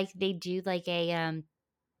 it's like they do like a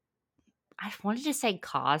I wanted to say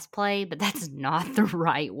cosplay, but that's not the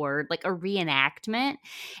right word, like a reenactment.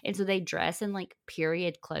 And so they dress in like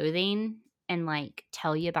period clothing and like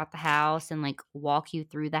tell you about the house and like walk you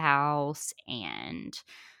through the house and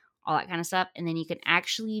all that kind of stuff. And then you can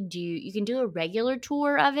do a regular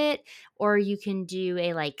tour of it, or you can do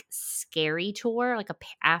a like scary tour, like a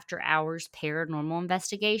after hours paranormal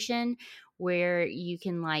investigation, where you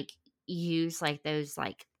can like use like those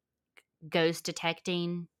like ghost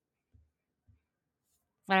detecting,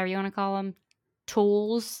 whatever you want to call them,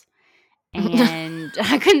 tools. And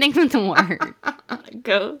I couldn't think of the word.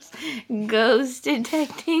 Ghost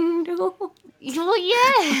detecting tool. Well,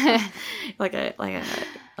 yeah. like an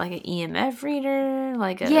EMF reader,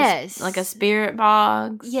 like a Yes. like a spirit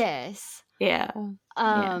box. Yes. Yeah.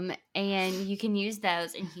 And you can use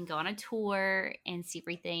those, and you can go on a tour and see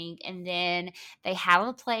everything. And then they have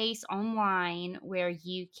a place online where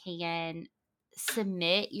you can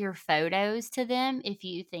submit your photos to them if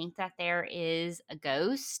you think that there is a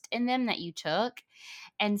ghost in them that you took.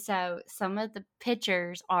 And so some of the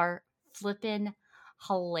pictures are flippin'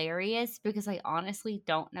 hilarious because I honestly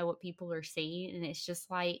don't know what people are seeing, and it's just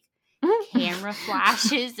like camera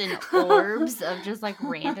flashes and orbs of just like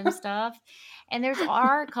random stuff. And there's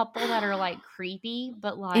are a couple that are like creepy,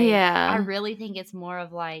 but like I really think it's more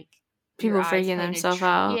of like your people eyes freaking putting themselves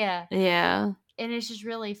out. Yeah. Yeah. And it's just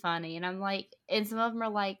really funny. And I'm like, and some of them are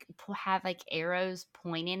like, have like arrows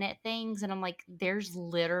pointing at things. And I'm like, there's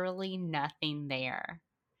literally nothing there.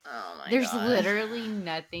 Oh my There's God. literally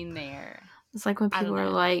nothing there. It's like when people are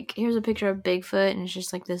like, here's a picture of Bigfoot, and it's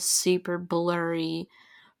just like this super blurry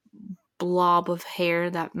blob of hair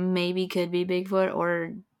that maybe could be Bigfoot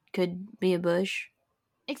or could be a bush.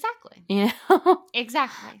 Exactly. Yeah.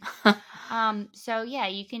 Exactly. So yeah,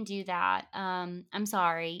 you can do that. I'm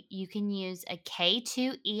sorry. You can use a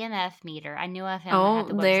K2 EMF meter. I knew I found that at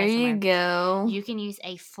the website there somewhere. you go. You can use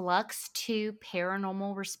a Flux 2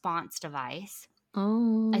 paranormal response device.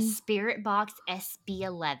 Oh. A Spirit Box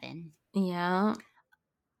SB11. Yeah.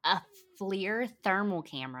 A FLIR thermal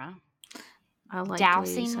camera. I like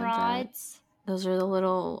dowsing rods. Those are the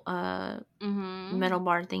little metal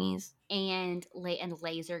bar thingies. And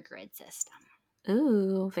laser grid system.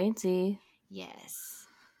 Ooh, fancy. Yes.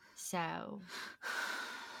 So,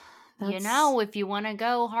 if you want to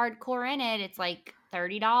go hardcore in it, it's like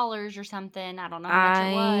 $30 or something. I don't know how much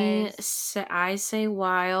it was. I say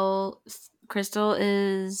while Crystal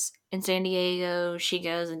is in San Diego, she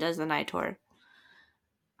goes and does the night tour.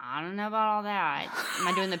 I don't know about all that. Am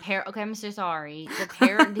I doing the Okay, I'm so sorry.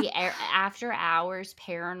 The after hours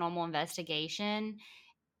paranormal investigation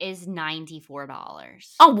is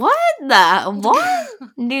 $94. Oh, what?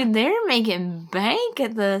 Dude, they're making bank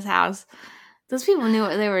at this house. Those people knew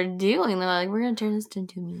what they were doing. They're like, we're going to turn this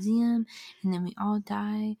into a museum, and then we all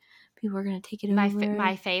die. People are going to take it over.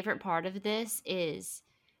 My favorite part of this is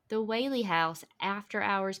the Whaley House After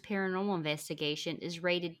Hours Paranormal Investigation is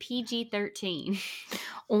rated PG-13.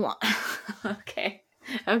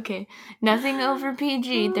 Okay. Nothing over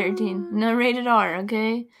PG-13. No rated R,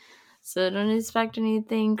 okay? So don't expect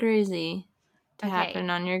anything crazy to happen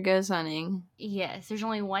on your ghost hunting. Yes, there's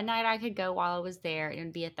only one night I could go while I was there. It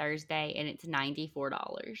would be a Thursday, and it's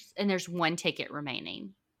 $94. And there's one ticket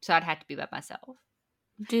remaining. So I'd have to be by myself.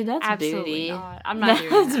 Dude, that's absolutely booty. Not. I'm not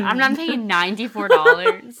doing that. I'm not paying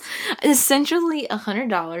 $94. Essentially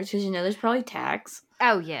 $100 because there's probably tax.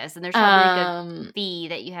 Oh yes, and there's probably a good fee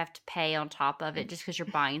that you have to pay on top of it just because you're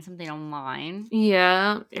buying something online.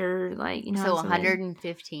 Yeah, or like so $115,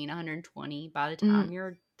 $120 by the time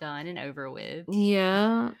you're done and over with.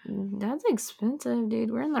 Yeah, that's expensive,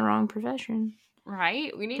 dude. We're in the wrong profession.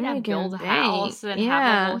 Right? We need to build a house and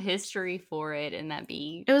have a whole history for it, and that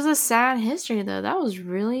be... It was a sad history, though. That was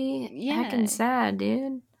really heckin' sad,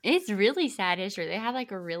 dude. It's really sad history. They had,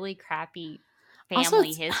 like, a really crappy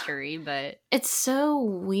family history, but... It's so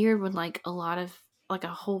weird when, like, a lot of, like, a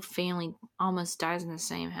whole family almost dies in the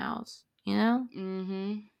same house, you know?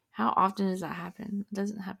 Mm-hmm. How often does that happen? It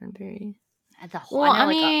doesn't happen very... The whole, well, I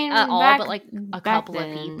mean, all but, like, a couple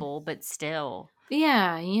of people, but still...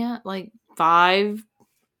 Yeah, like 5.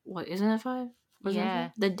 What, isn't it 5? Yeah.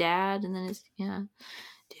 The dad, and then it's, dude,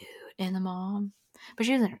 and the mom. But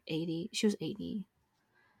she was in her 80s. She was 80.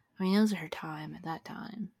 I mean, it was her time at that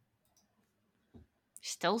time.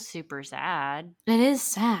 Still super sad. It is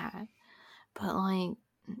sad. But like,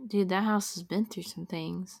 dude, that house has been through some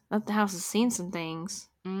things. That the house has seen some things.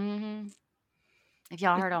 Mm-hmm. If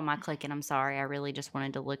y'all heard all my clicking, I'm sorry. I really just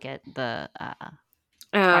wanted to look at the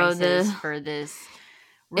prices for this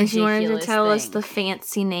and she wanted to ridiculous tell us thing. the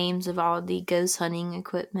fancy names of all the ghost hunting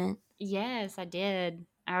equipment. Yes, I did.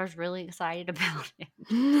 I was really excited about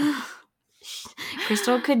it.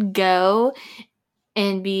 Crystal could go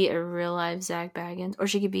and be a real life Zach Baggins, or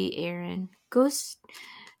she could be Aaron. Go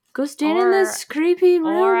stand in this creepy room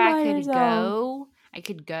or by I could yourself. I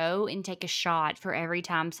could go and take a shot for every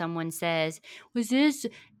time someone says, "Was this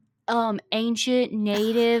ancient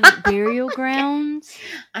native burial grounds?"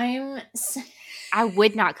 I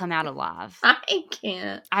would not come out alive. I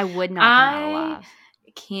can't. I would not come out alive.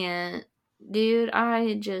 Can't, dude.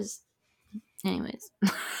 Anyways.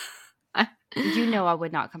 You know I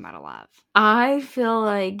would not come out alive. I feel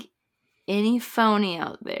like any phony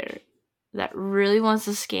out there that really wants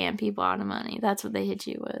to scam people out of money, that's what they hit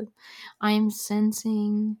you with. I am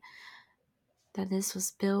sensing that this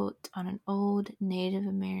was built on an old Native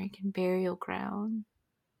American burial ground.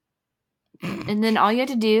 And then all you have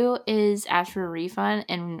to do is ask for a refund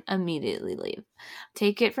and immediately leave.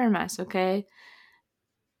 Take it from us, okay?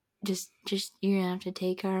 Just you're gonna have to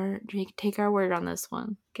take our word on this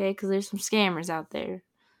one, okay? Because there's some scammers out there,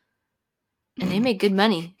 and they make good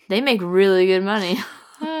money. They make really good money.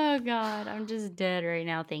 Oh God, I'm just dead right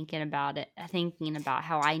now thinking about it. Thinking about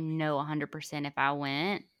how I know 100% if I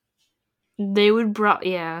went, They would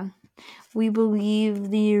yeah. We believe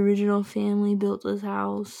the original family built this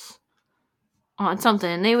house on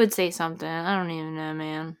something. They would say something. I don't even know,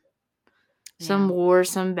 man. Some war,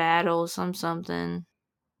 some battle, something.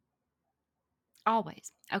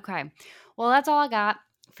 Always. Okay. Well, that's all I got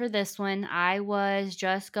for this one. I was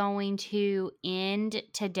just going to end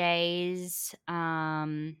today's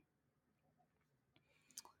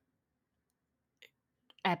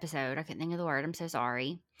episode. I couldn't think of the word. I'm so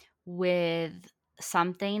sorry. With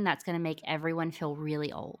something that's going to make everyone feel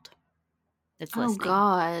really old. That's listening. Oh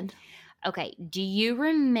God. Okay. Do you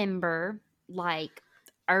remember like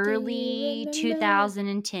early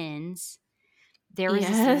 2010s? There was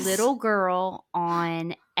this little girl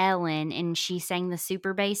on Ellen, and she sang the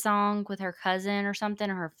Super Bass song with her cousin or something,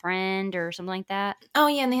 or her friend or something like that. Oh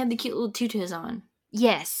yeah, and they had the cute little tutus on.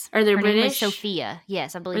 Yes. Are they her British? name was Sophia.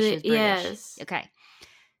 Yes, I believe she was British. Yes. Okay.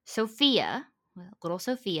 Sophia, little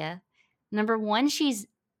Sophia. Number one, she's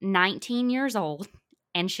 19 years old,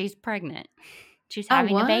 and she's pregnant. She's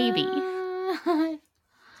having a baby.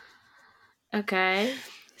 Okay.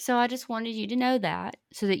 So I just wanted you to know that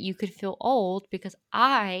so that you could feel old, because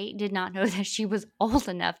I did not know that she was old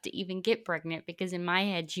enough to even get pregnant, because in my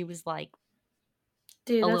head she was like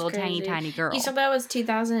a little crazy. tiny girl. You said that was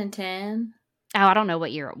 2010? Oh, I don't know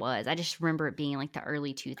what year it was. I just remember it being like the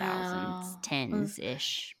early 2000s,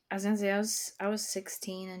 10s-ish. I was going to say I was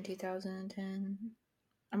 16 in 2010.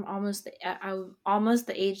 I'm almost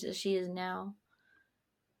the age that she is now.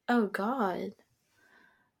 Oh God.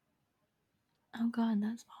 Oh God,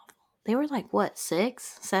 that's awful. They were like what,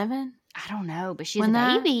 6, 7? I don't know, but she's a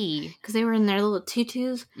baby. Because they were in their little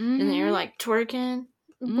tutus and they were like twerking.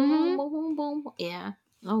 Boom, boom, boom, boom. Yeah.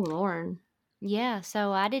 Oh Lord. Yeah,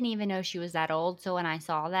 so I didn't even know she was that old. So when I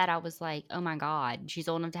saw that, I was like, "Oh my God, she's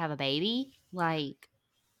old enough to have a baby!" Like,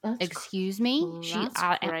 excuse me,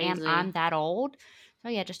 I'm that old. So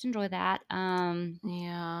yeah, just enjoy that.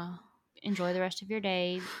 Yeah. Enjoy the rest of your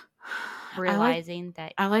day, realizing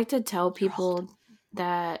that I like to tell people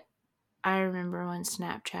that I remember when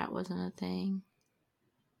Snapchat wasn't a thing.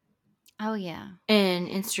 Oh yeah, and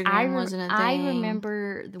Instagram wasn't a thing. I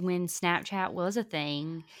remember when Snapchat was a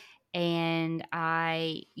thing, and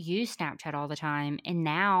I use Snapchat all the time. And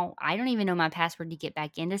now I don't even know my password to get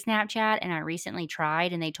back into Snapchat. And I recently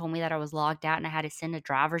tried, and they told me that I was logged out, and I had to send a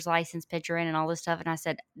driver's license picture in and all this stuff. And I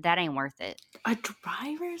said, that ain't worth it. A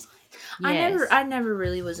driver's license? Yes. I never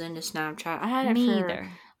really was into Snapchat. I had it for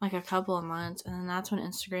like a couple of months, and then that's when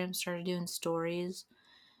Instagram started doing stories.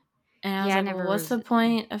 And I was like, well, what's the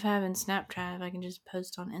point of having Snapchat if I can just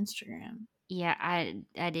post on Instagram? Yeah, I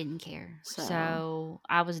didn't care. So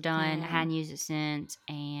I was done. Yeah. I hadn't used it since.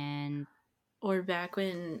 Or back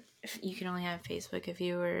when you could only have Facebook if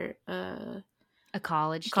you were a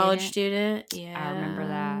college student. Yeah. I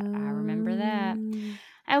remember that.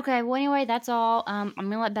 Okay, well, anyway, that's all. I'm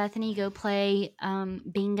going to let Bethany go play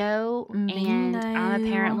bingo. And I'm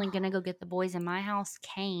apparently going to go get the boys in my house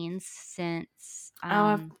canes, since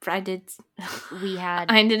I did. We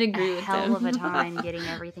had I did agree with hell of a time getting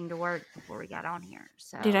everything to work before we got on here.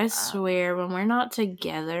 So, dude, I swear, when we're not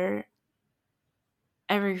together,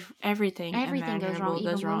 everything goes wrong,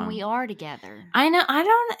 even when we are together. I know.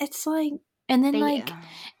 It's like And then, like,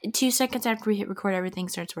 2 seconds after we hit record, everything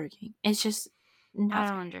starts working. It's just not I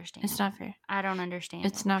fair. don't understand. It's not fair. I don't understand.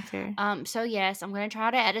 It's not fair. So yes, I'm gonna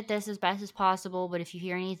try to edit this as best as possible. But if you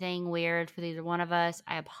hear anything weird for either one of us,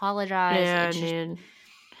 I apologize. Yeah, It's just, dude.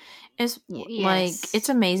 It's like, yes. it's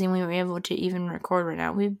amazing we were able to even record right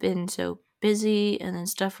now. We've been so busy, and then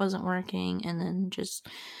stuff wasn't working, and then just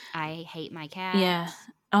I hate my cats. yeah.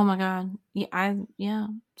 Oh my god. Yeah.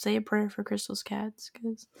 Say a prayer for Crystal's cats,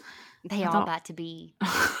 because They all about to be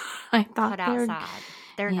I thought put outside.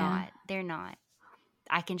 They're not. They're not.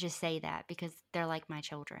 I can just say that because they're like my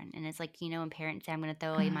children, and it's like, when parents say I'm going to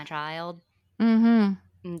throw away my child.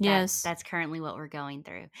 Yes. That's currently what we're going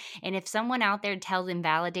through. And if someone out there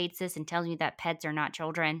invalidates this and tells me that pets are not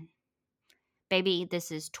children, baby,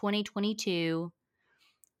 this is 2022.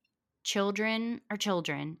 Children are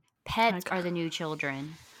children. Pets are the new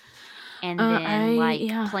children. And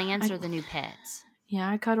then plants are the new pets. Yeah,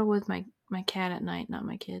 I cuddle with my cat at night, not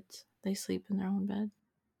my kids. They sleep in their own bed.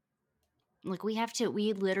 Like, we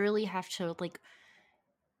literally have to, like,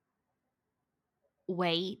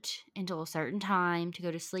 wait until a certain time to go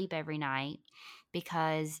to sleep every night,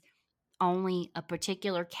 because only a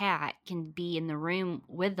particular cat can be in the room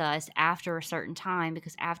with us after a certain time,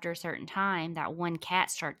 because after a certain time that one cat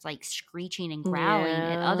starts like screeching and growling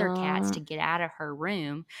at other cats to get out of her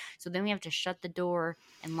room. So then we have to shut the door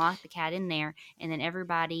and lock the cat in there, and then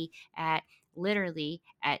everybody at literally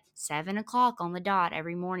at 7 o'clock on the dot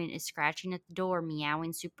every morning is scratching at the door,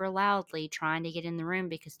 meowing super loudly, trying to get in the room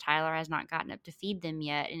because Tyler has not gotten up to feed them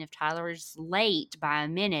yet. And if Tyler is late by a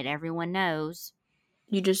minute, everyone knows.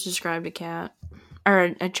 You just described a cat.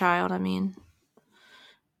 Or a child, I mean.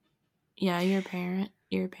 Yeah, you're a parent.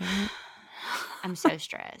 I'm so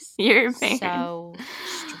stressed. You're a parent. So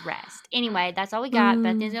stressed. Anyway, that's all we got.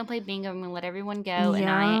 Bethany's going to play bingo. I'm going to let everyone go. And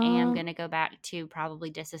I am going to go back to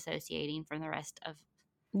probably disassociating for the rest of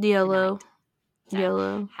YOLO. So,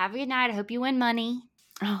 YOLO. have a good night. I hope you win money.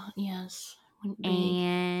 Oh, yes. Win big.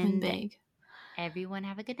 Win big. Everyone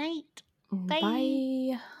have a good night.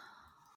 Bye.